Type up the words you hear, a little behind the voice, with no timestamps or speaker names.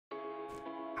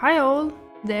Hi all!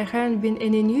 There haven't been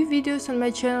any new videos on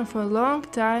my channel for a long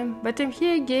time, but I'm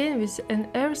here again with an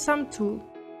awesome tool.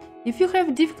 If you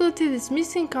have difficulty with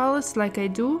mixing colors like I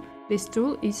do, this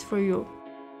tool is for you.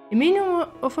 A minimum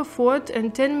of effort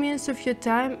and 10 minutes of your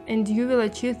time and you will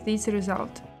achieve this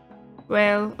result.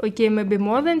 Well, okay, maybe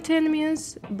more than 10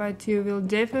 minutes, but you will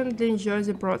definitely enjoy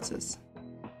the process.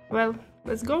 Well,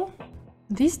 let's go!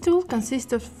 This tool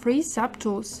consists of 3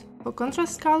 subtools for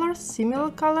contrast colors,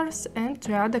 similar colors and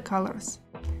triad colors.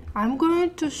 I'm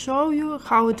going to show you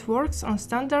how it works on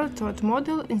standard Toad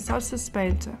model in Sources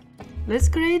Painter. Let's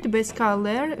create base color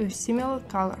layer with similar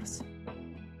colors.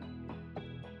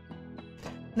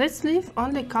 Let's leave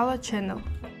only color channel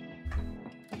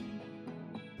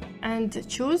and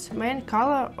choose main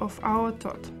color of our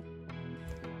Toad.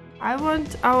 I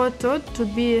want our Toad to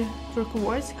be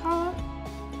turquoise color,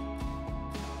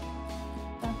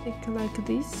 something like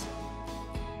this.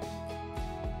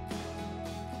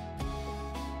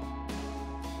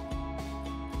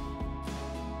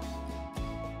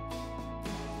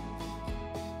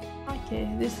 Okay,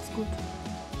 this is good.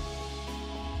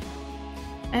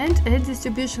 And add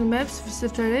distribution maps for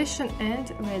saturation and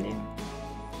value.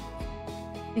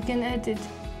 You can add it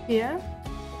here.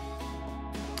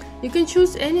 You can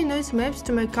choose any noise maps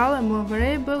to make color more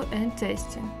variable and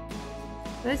tasty.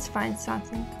 Let's find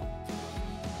something.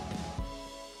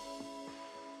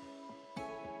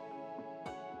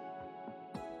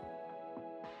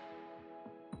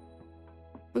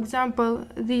 For example,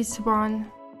 this one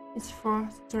is for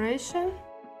saturation.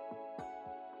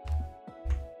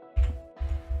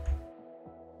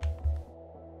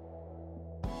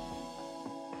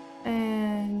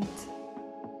 And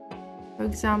for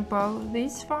example,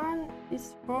 this one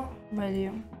is for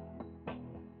value.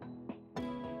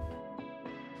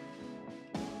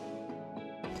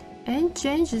 And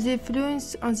change the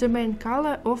influence on the main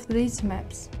color of these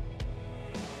maps.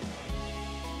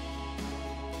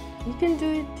 You can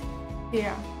do it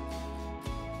here.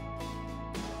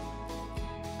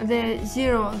 The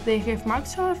 0 they have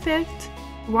maximum effect,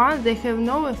 1 they have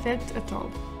no effect at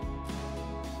all.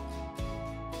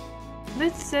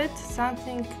 Let's set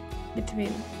something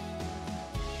between.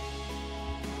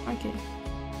 Okay.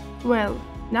 Well,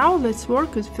 now let's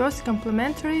work with first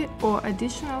complementary or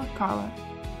additional color.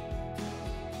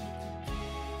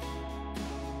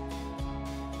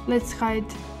 Let's hide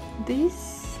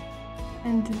this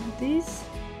and this.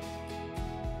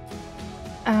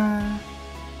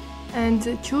 And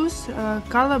choose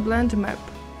color blend map.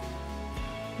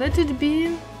 Let it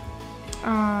be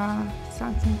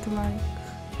something like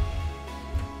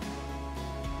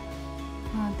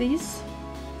this.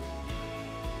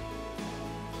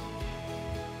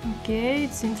 Okay,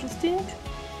 it's interesting.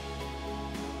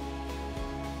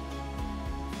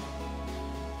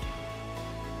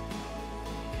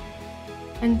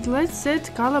 And let's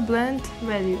set color blend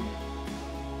value.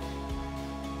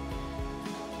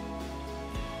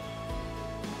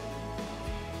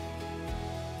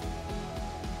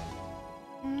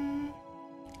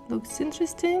 Looks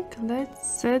interesting.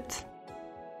 Let's set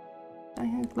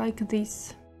something like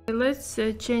this. Let's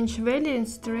change value and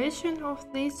saturation of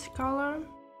this color.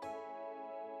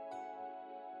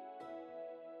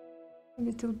 A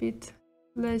little bit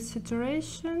less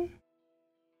saturation.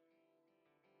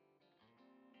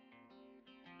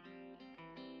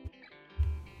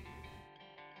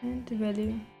 And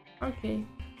value. Okay.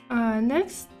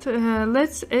 Next,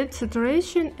 let's add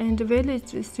saturation and value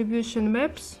distribution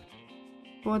maps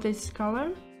for this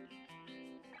color.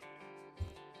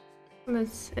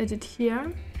 Let's add it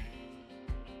here.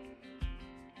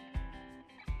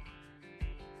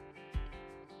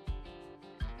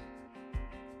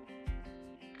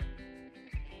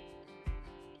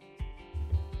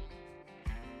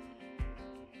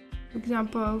 For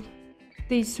example,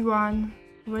 this one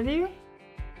value.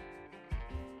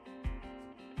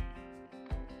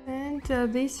 And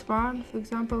this one, for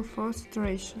example, for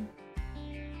saturation.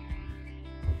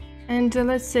 And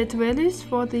let's set values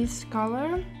for this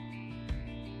color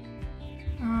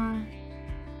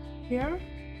here.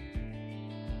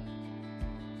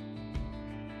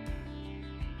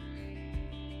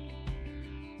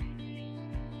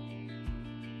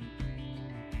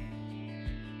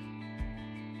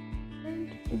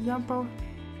 And for example,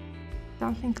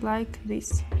 something like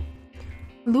this.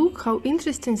 Look how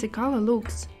interesting the color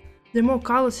looks. The more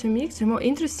colors you mix, the more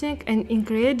interesting and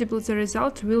incredible the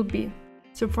result will be.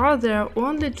 So far there are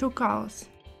only 2 colors.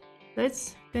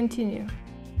 Let's continue.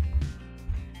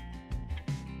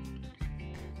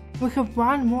 We have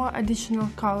one more additional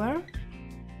color.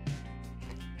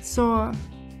 So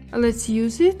let's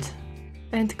use it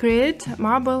and create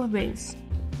marble veins.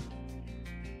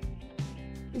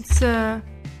 It's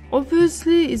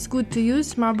obviously it's good to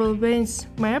use Marble Veins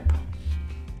map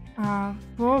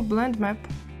for blend map.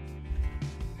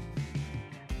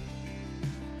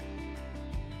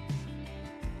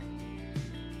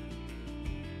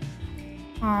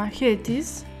 Here it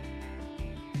is.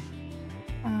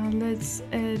 Let's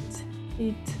add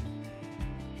it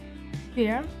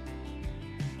here.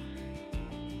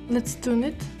 Let's tune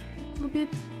it a little bit.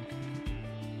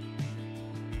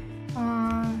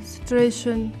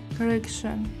 Saturation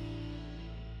correction.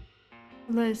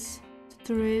 Less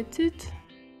saturated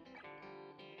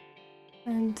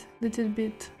and a little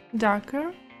bit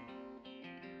darker.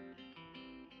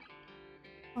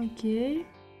 Okay.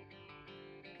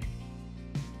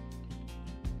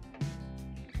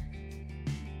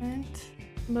 And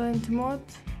blend mode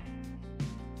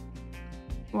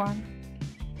 1.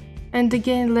 And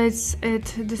again, let's add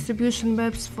distribution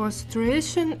maps for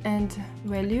saturation and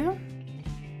value.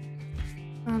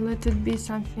 Let it be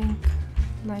something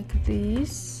like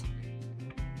this.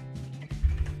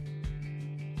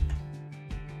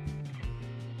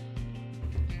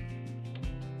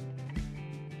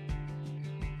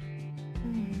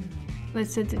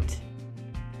 Let's add it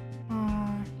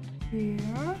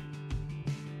here.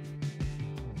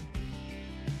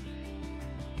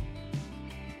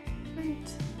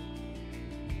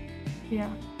 Yeah,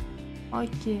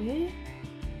 okay.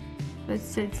 Let's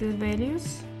set the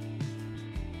values.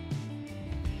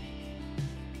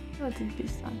 Let it be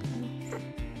something like this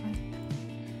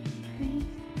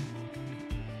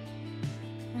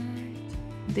and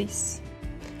this.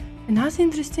 Another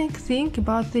interesting thing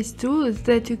about this tool is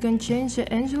that you can change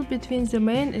the angle between the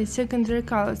main and secondary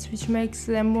colors, which makes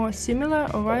them more similar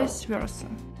or vice versa.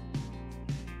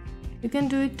 You can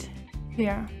do it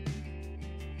here.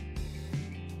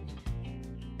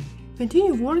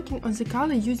 Continue working on the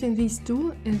color using this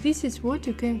tool, and this is what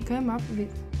you can come up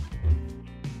with.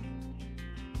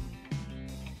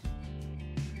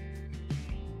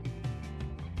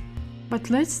 But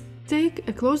let's take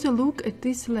a closer look at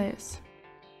these layers.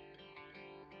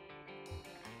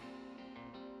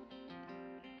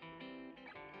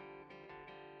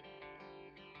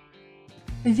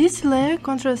 These layer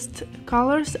contrast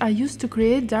colors are used to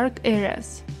create dark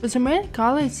areas. For the main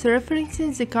color, it's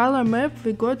referencing the color map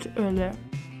we got earlier.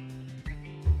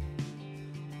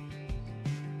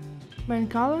 Main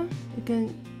color, you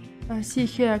can see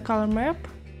here a color map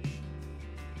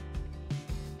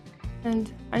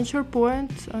and anchor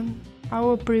point on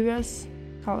our previous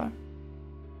color.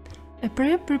 A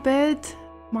pre-prepared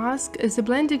mask as a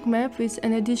blending map with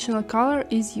an additional color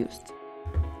is used.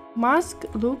 Mask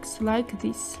looks like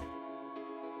this.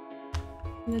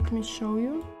 Let me show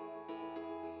you.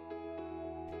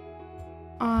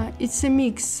 It's a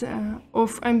mix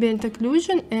of ambient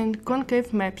occlusion and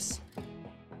concave maps.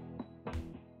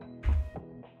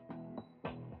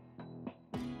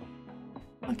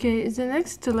 Okay, the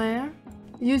next layer,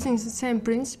 using the same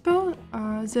principle,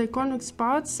 the convex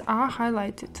parts are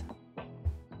highlighted.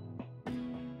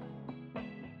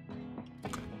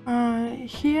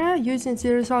 Here, using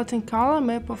the resulting color,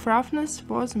 map of roughness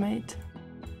was made.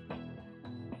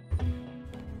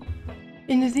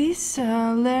 In this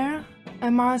layer, a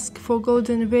mask for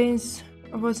golden veins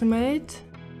was made,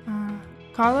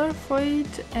 color for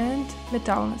it and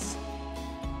metalness.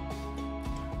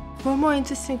 For a more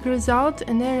interesting result,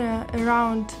 an area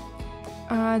around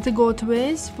the gold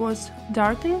veins was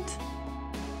darkened,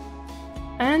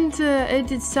 and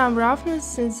added some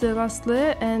roughness in the last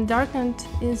layer and darkened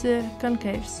in the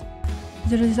concaves.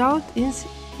 The result is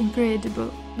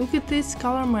incredible. Look at this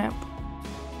color map.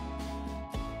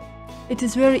 It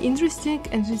is very interesting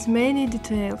and with many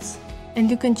details, and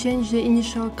you can change the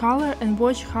initial color and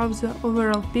watch how the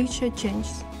overall picture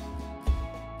changes.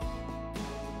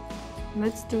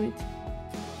 Let's do it.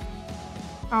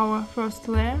 Our first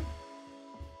layer,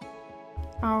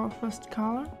 our first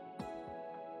color.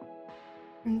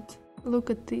 And look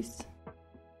at this.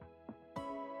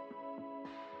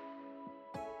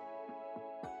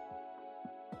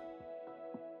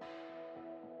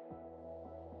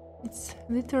 It's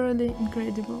literally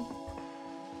incredible.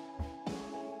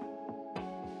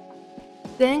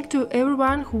 Thanks to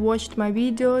everyone who watched my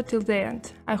video till the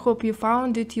end. I hope you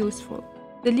found it useful.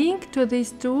 The link to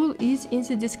this tool is in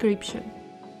the description.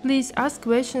 Please ask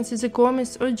questions in the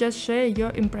comments or just share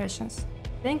your impressions.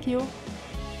 Thank you!